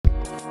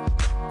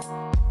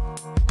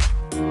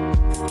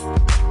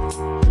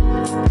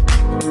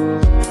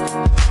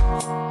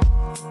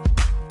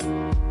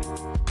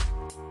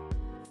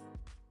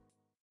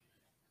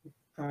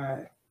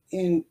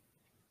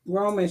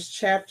Romans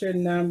chapter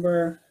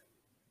number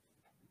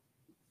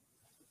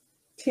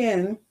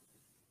 10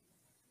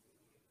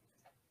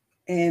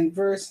 and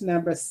verse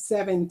number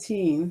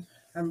 17.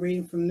 I'm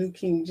reading from New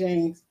King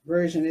James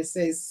Version. It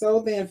says,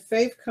 so then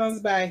faith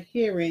comes by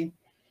hearing,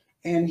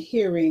 and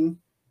hearing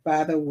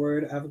by the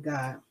word of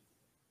God.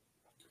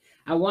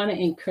 I want to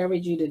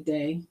encourage you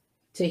today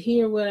to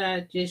hear what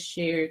I just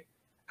shared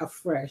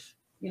afresh.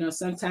 You know,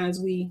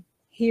 sometimes we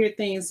hear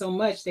things so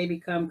much they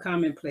become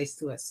commonplace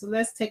to us. So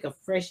let's take a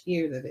fresh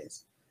ear to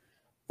this.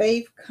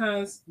 Faith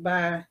comes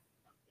by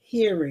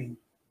hearing,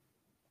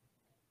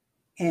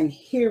 and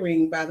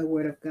hearing by the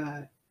word of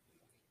God.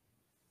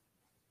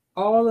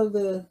 All of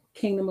the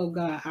kingdom of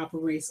God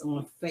operates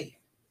on faith.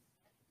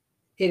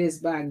 It is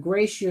by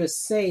grace you're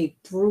saved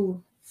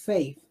through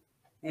faith.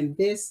 And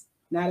this,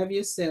 not of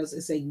yourselves,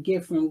 is a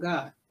gift from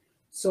God.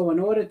 So in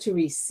order to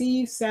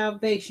receive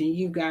salvation,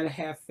 you've got to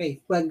have faith.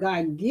 But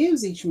God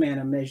gives each man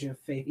a measure of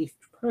faith, each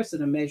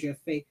person a measure of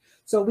faith.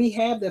 So we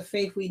have the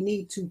faith we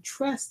need to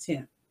trust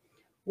him.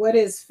 What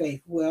is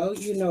faith? Well,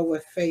 you know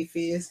what faith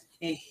is.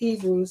 In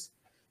Hebrews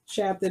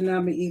chapter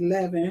number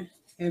 11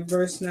 and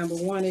verse number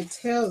 1, it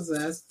tells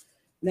us,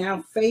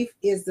 now faith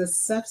is the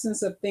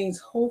substance of things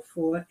hoped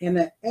for and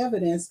the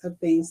evidence of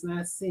things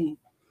not seen.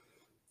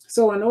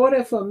 So in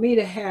order for me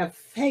to have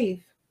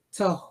faith,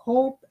 to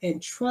hope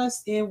and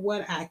trust in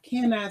what I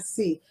cannot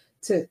see,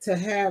 to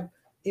have,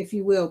 if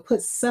you will,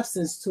 put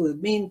substance to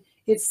it, mean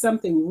it's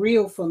something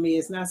real for me.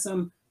 It's not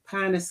some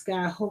pie in the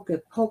sky hocus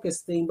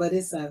pocus thing, but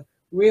it's a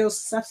real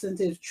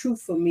substantive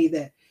truth for me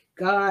that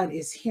God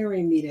is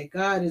hearing me, that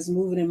God is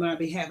moving in my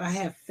behalf. I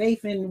have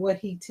faith in what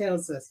he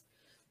tells us.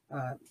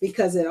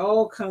 Because it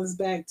all comes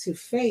back to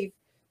faith.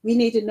 We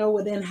need to know,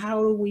 well, then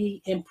how do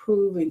we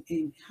improve and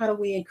how do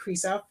we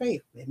increase our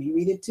faith? Let me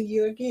read it to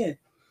you again.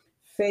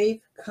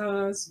 Faith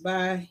comes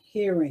by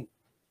hearing,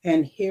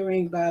 and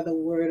hearing by the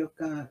word of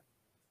God.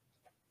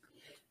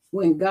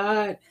 When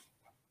God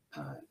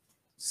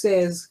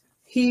says,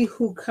 he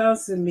who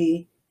comes to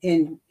me,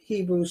 in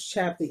Hebrews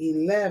chapter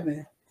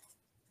 11,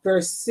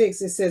 verse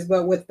 6, it says,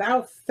 but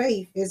without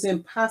faith it's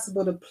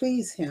impossible to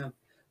please him.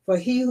 For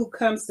he who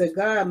comes to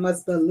God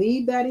must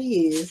believe that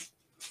he is,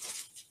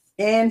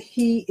 and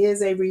he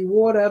is a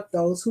rewarder of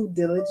those who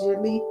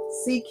diligently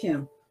seek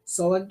him.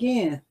 So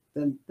again,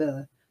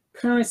 the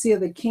currency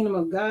of the kingdom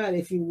of God,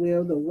 if you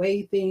will, the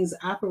way things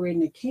operate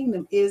in the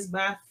kingdom is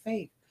by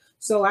faith.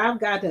 So I've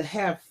got to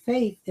have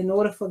faith in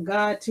order for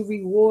God to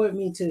reward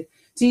me, to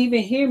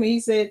even hear me. He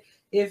said,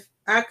 if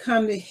I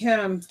come to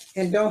him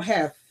and don't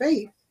have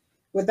faith,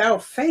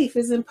 without faith,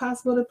 it's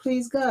impossible to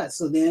please God.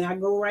 So then I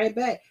go right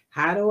back.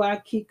 How do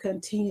I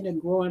continue to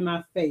grow in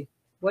my faith?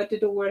 What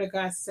did the word of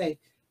God say?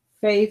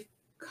 Faith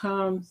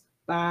comes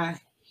by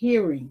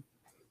hearing,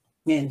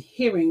 and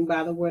hearing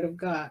by the word of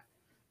God.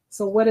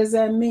 So what does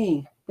that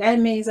mean? That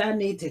means I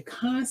need to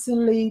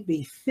constantly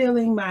be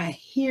filling my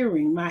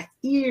hearing, my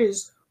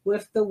ears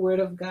with the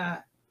word of God.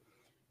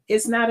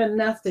 It's not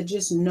enough to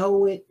just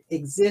know it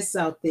exists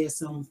out there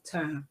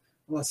sometime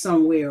or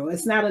somewhere.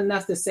 It's not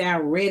enough to say I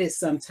read it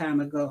some time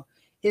ago.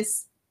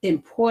 It's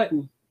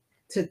important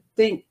to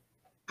think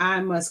I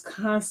must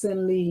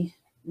constantly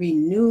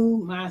renew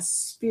my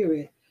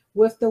spirit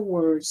with the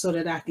word so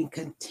that I can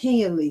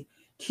continually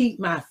keep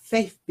my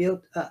faith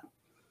built up.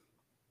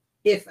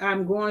 If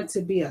I'm going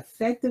to be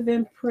effective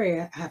in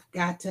prayer, I've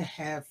got to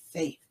have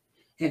faith.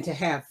 And to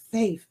have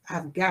faith,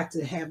 I've got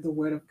to have the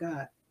word of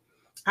God.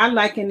 I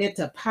liken it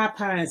to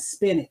Popeye and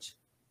spinach.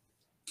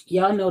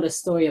 Y'all know the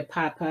story of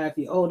Popeye if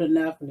you're old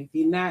enough, and if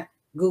you're not,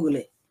 Google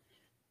it.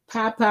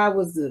 Popeye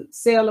was the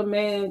Sailor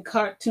Man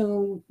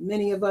cartoon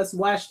many of us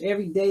watched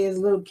every day as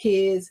little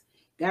kids,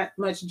 got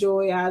much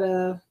joy out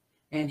of,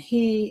 and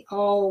he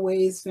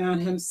always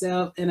found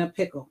himself in a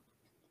pickle.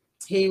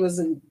 He was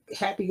a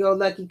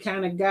happy-go-lucky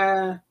kind of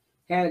guy,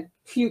 had a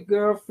cute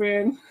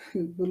girlfriend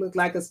who looked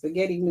like a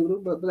spaghetti noodle,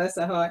 but bless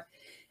her heart.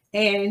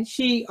 And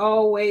she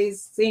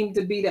always seemed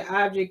to be the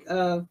object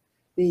of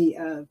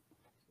the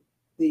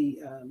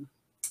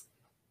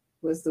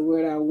what's the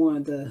word I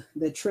want?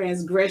 The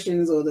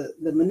transgressions or the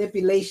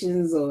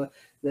manipulations or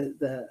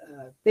the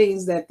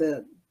things that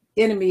the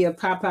enemy of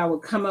Popeye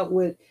would come up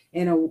with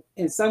in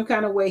some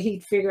kind of way.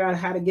 He'd figure out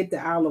how to get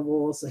the olive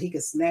oil so he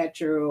could snatch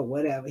her or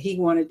whatever. He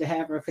wanted to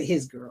have her for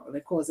his girl. And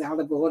of course,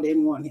 olive oil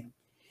didn't want him.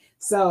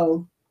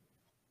 So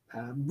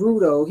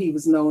Bruto, he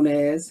was known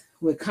as,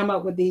 would come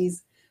up with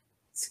these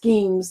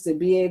schemes to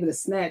be able to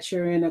snatch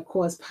her. And of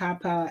course,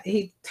 Popeye,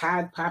 he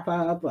tied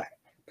Popeye up, like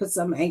put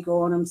some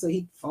ankle on him so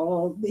he'd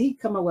fall. He'd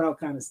come up with all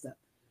kind of stuff.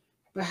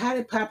 But how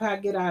did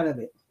Popeye get out of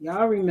it?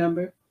 Y'all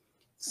remember?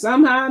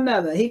 Somehow or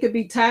another, he could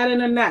be tied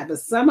in a knot, but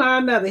somehow or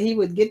another, he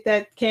would get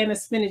that can of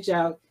spinach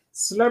out,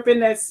 slurping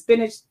that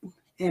spinach,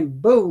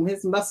 and boom,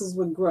 his muscles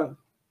would grow.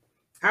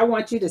 I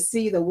want you to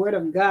see the word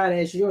of God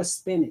as your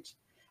spinach.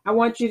 I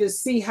want you to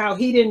see how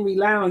he didn't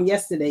rely on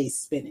yesterday's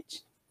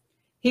spinach.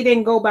 He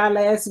didn't go by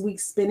last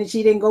week's spinach.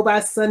 He didn't go by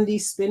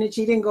Sunday's spinach.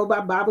 He didn't go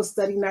by Bible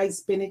study night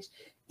spinach.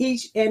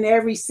 Each and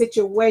every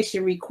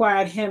situation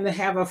required him to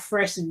have a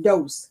fresh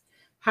dose.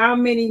 How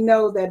many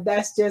know that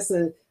that's just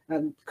a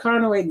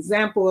carnal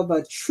example of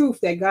a truth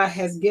that God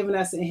has given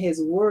us in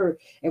his word?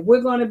 If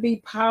we're going to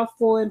be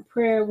powerful in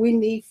prayer, we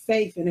need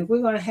faith. And if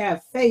we're going to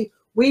have faith,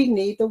 we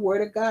need the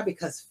word of God,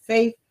 because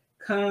faith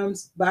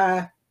comes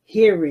by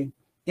hearing,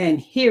 and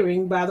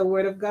hearing by the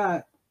word of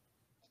God.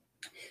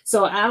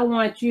 So I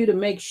want you to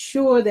make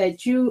sure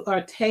that you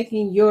are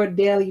taking your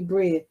daily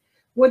bread.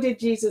 What did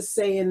Jesus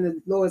say in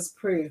the Lord's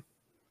Prayer?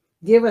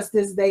 Give us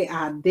this day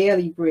our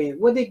daily bread.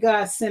 What did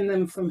God send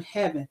them from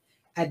heaven?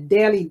 A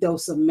daily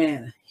dose of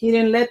manna. He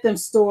didn't let them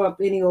store up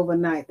any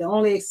overnight. The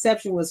only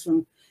exception was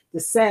from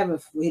the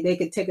Sabbath, where they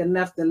could take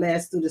enough to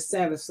last through the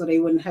Sabbath so they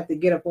wouldn't have to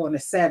get up on the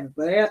Sabbath.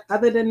 But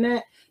other than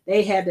that,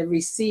 they had to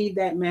receive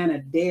that manna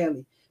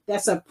daily.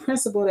 That's a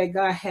principle that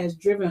God has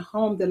driven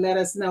home to let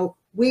us know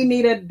we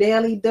need a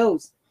daily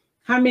dose.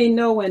 How many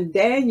know when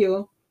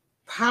Daniel,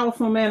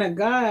 powerful man of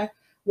God,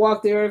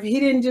 walked the earth, he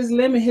didn't just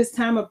limit his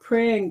time of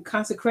prayer and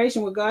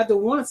consecration with God to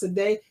once a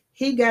day.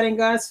 He got in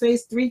God's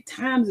face 3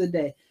 times a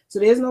day. So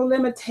there's no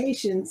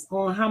limitations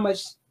on how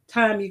much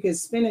time you can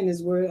spend in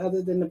his word,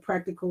 other than the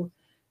practical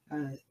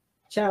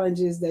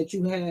challenges that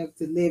you have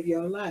to live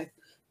your life.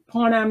 The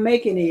point I'm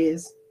making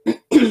is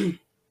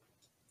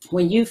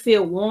when you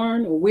feel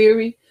worn or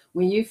weary,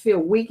 when you feel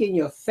weak in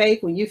your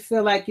faith, when you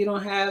feel like you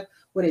don't have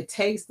what it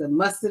takes, the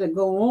muster to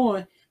go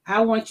on,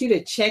 I want you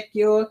to check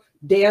your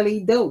daily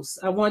dose.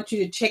 I want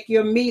you to check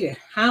your meter.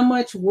 How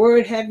much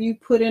word have you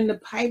put in the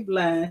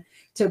pipeline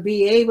to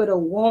be able to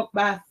walk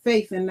by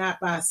faith and not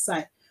by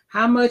sight?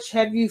 How much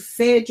have you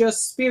fed your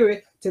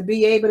spirit to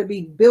be able to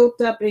be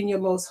built up in your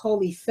most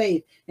holy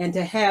faith and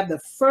to have the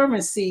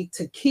fervency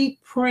to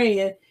keep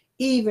praying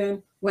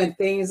even when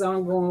things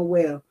aren't going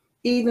well,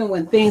 even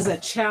when things are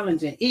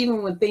challenging,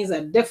 even when things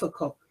are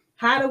difficult?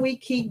 How do we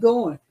keep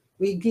going?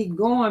 We keep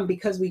going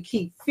because we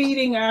keep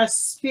feeding our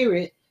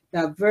spirit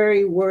the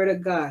very word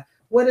of God.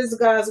 What does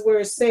God's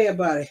word say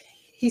about it?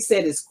 He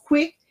said it's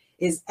quick,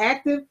 it's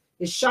active,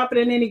 it's sharper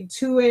than any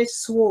two-edged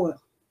sword.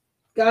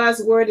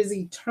 God's word is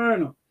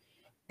eternal,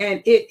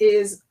 and it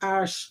is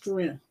our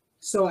strength.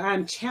 So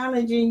I'm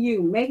challenging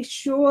you. Make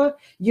sure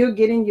you're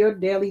getting your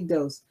daily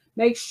dose.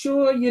 Make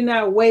sure you're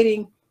not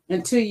waiting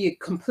until you're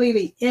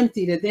completely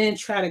empty to then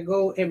try to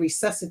go and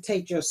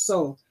resuscitate your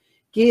soul.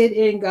 Get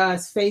in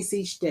God's face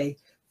each day.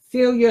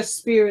 Fill your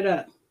spirit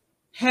up.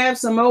 Have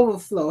some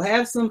overflow.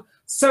 Have some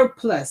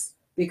surplus.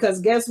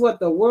 Because guess what?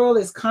 The world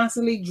is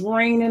constantly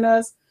draining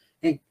us.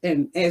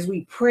 And as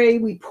we pray,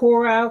 we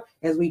pour out.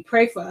 As we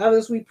pray for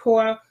others, we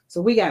pour out.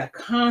 So we got to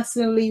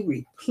constantly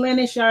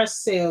replenish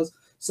ourselves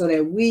so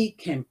that we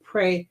can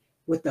pray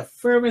with the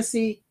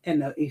fervency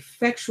and the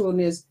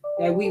effectualness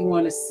that we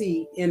want to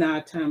see in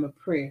our time of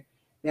prayer.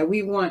 That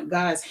we want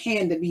God's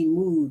hand to be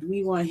moved.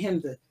 We want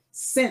him to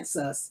sense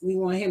us. We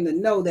want him to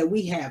know that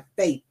we have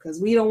faith,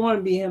 because we don't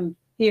want to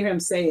hear him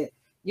say it.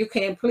 You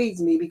can't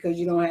please me because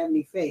you don't have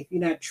any faith.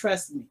 You're not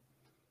trusting me.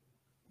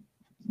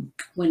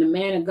 When a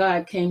man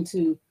came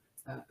to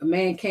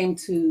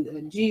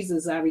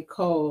Jesus, I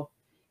recall,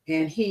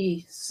 and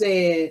he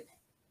said,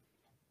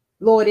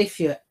 Lord, if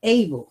you're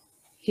able,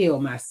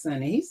 heal my son.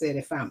 And he said,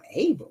 if I'm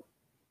able.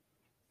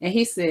 And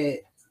he said,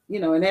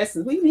 in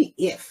essence, what do you mean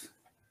if?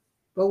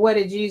 But what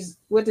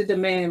did the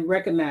man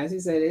recognize? He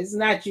said, it's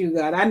not you,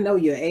 God. I know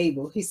you're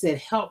able. He said,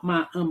 help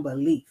my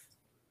unbelief.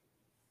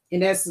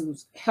 In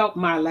essence, help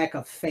my lack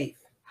of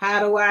faith. How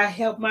do I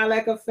help my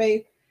lack of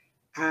faith?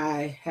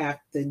 I have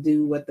to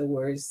do what the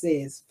word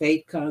says.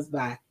 Faith comes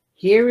by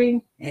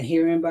hearing, and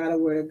hearing by the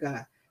word of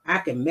God. I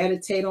can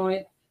meditate on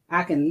it.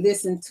 I can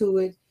listen to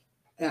it.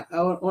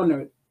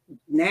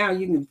 Now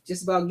you can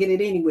just about get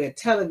it anywhere.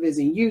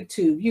 Television,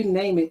 YouTube, you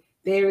name it.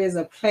 There is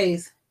a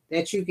place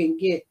that you can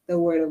get the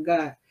word of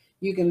God.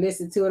 You can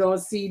listen to it on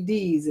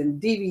CDs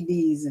and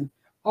DVDs and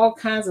all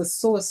kinds of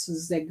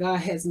sources that God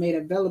has made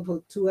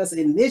available to us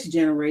in this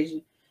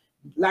generation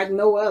like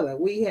no other.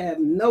 We have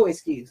no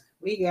excuse.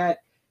 We got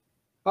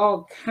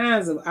all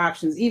kinds of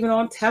options. Even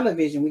on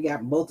television, we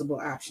got multiple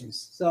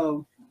options.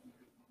 So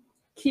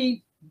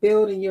keep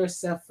building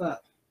yourself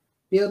up,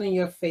 building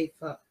your faith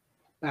up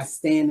by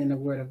staying in the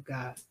word of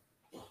God.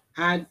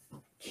 I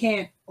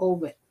can't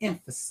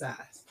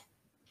overemphasize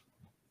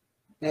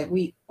that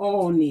we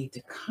all need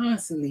to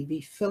constantly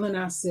be filling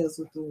ourselves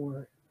with the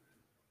word,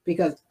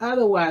 because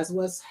otherwise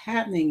what's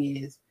happening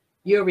is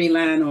you're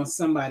relying on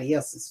somebody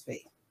else's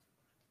faith.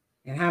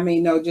 And how many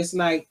know, just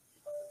like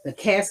the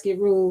casket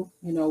rule,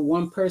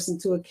 one person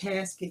to a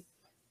casket,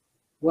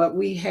 what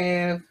we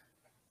have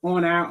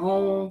on our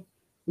own,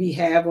 we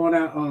have on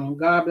our own.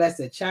 God bless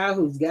the child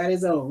who's got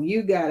his own.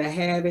 You got to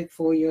have it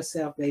for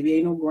yourself, baby.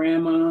 Ain't no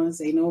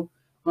grandmas, ain't no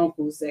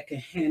uncles that can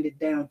hand it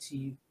down to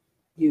you.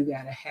 You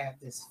got to have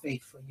this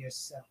faith for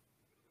yourself.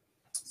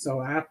 So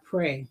I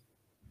pray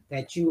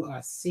that you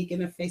are seeking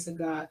the face of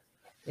God,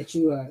 that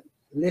you are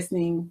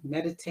listening,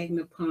 meditating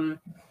upon,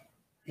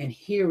 and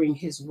hearing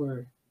his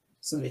word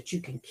so that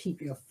you can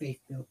keep your faith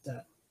built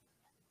up.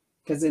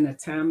 Because in a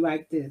time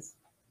like this,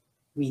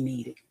 we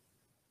need it.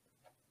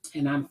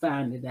 And I'm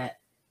finding that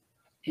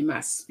in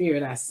my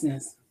spirit, I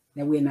sense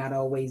that we're not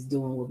always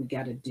doing what we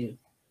got to do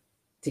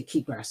to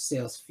keep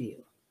ourselves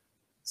filled.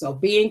 So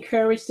be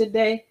encouraged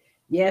today.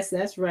 Yes,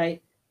 that's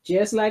right.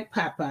 Just like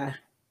Popeye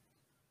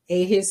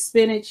ate his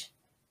spinach,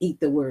 eat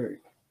the word,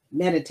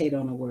 meditate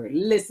on the word,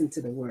 listen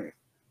to the word,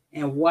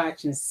 and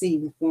watch and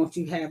see. Won't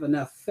you have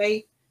enough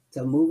faith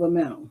to move a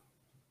mountain?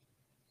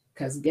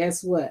 Because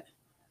guess what?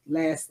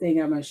 Last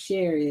thing I'm going to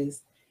share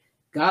is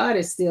God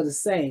is still the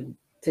same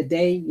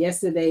today,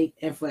 yesterday,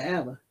 and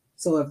forever.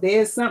 So if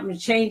there's something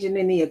changing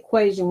in the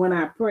equation when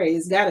I pray,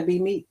 it's got to be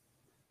me.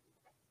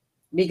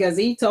 Because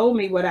he told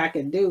me what I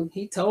could do.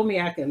 He told me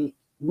I could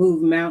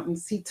move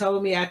mountains. He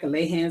told me I could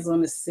lay hands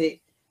on the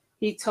sick.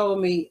 He told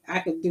me I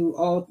could do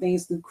all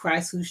things through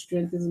Christ who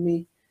strengthens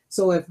me.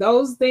 So if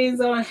those things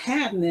aren't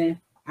happening,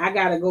 I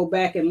got to go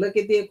back and look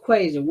at the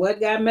equation. What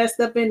got messed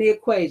up in the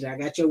equation? I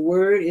got your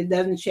word. It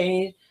doesn't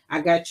change.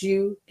 I got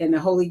you and the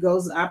Holy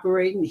Ghost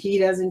operating. He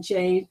doesn't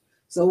change.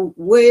 So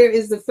where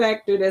is the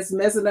factor that's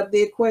messing up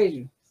the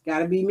equation? It's got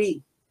to be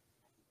me.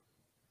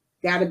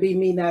 Got to be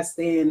me not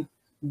staying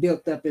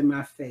built up in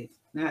my faith,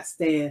 not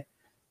staying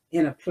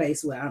in a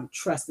place where I'm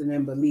trusting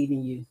and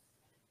believing you.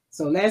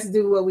 So let's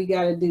do what we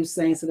got to do,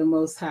 saints of the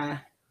Most High.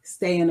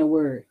 Stay in the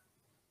word.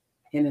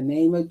 In the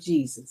name of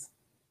Jesus.